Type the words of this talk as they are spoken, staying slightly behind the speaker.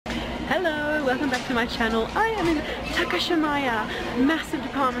Hello, welcome back to my channel. I am in Takashimaya, massive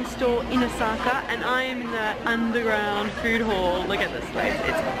department store in Osaka, and I am in the underground food hall. Look at this place,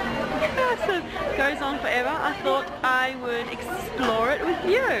 it's massive, goes on forever. I thought I would explore it with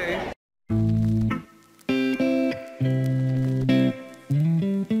you.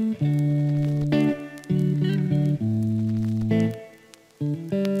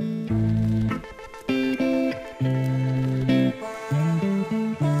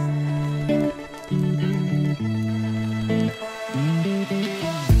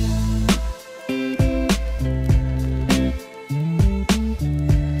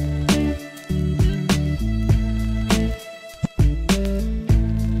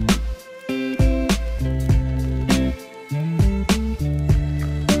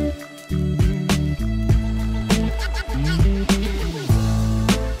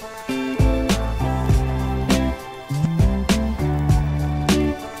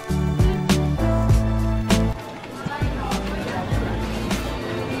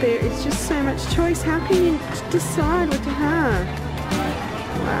 There is just so much choice. How can you decide what to have?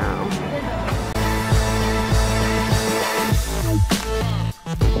 Wow.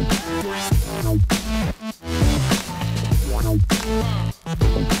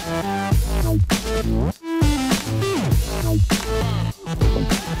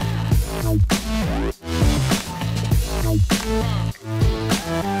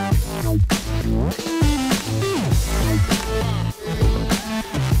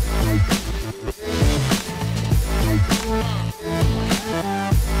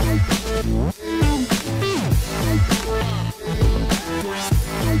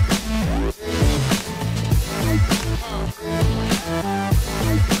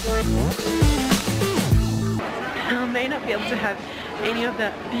 I may not be able to have any of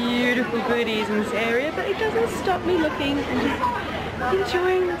the beautiful goodies in this area, but it doesn't stop me looking and just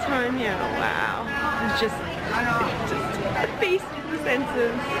enjoying the time here. Wow, it's just a feast of the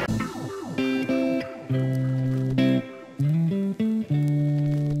senses.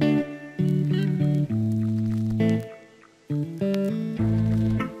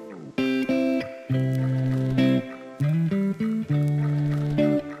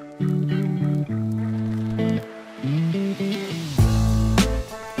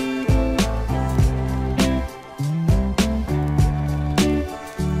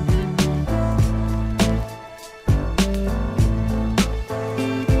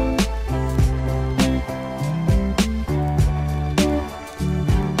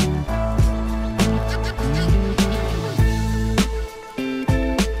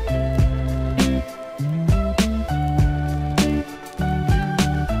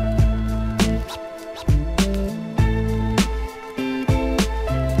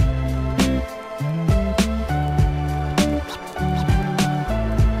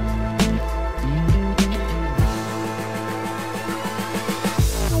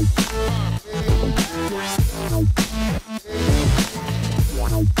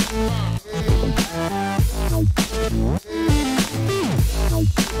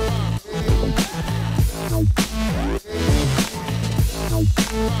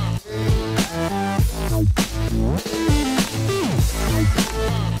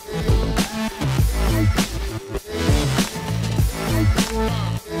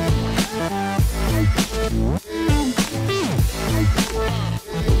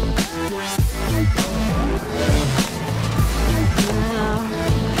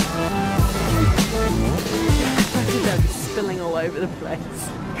 Spilling all over the place.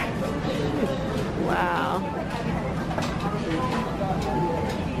 Wow.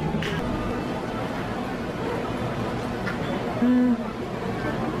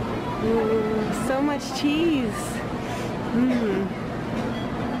 Ooh, so much cheese.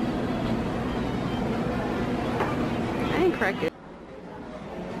 And crackers.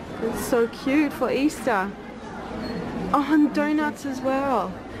 It's so cute for Easter. Oh, and donuts as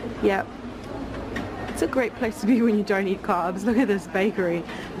well. Yep. It's a great place to be when you don't eat carbs. Look at this bakery.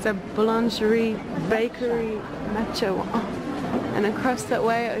 It's a boulangerie, bakery, matcha. Oh. And across that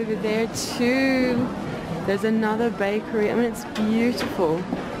way over there too, there's another bakery. I mean, it's beautiful.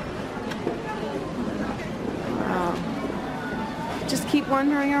 Wow. Just keep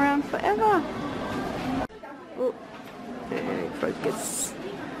wandering around forever. Oh, and focus.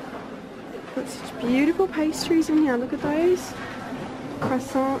 Got such beautiful pastries in here. Look at those.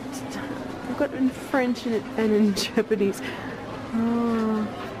 Croissant. I've got it in French and in Japanese. Oh,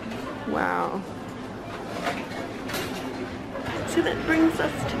 wow. So that brings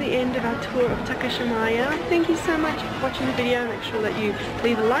us to the end of our tour of Takashimaya. Thank you so much for watching the video. Make sure that you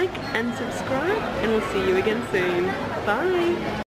leave a like and subscribe, and we'll see you again soon. Bye!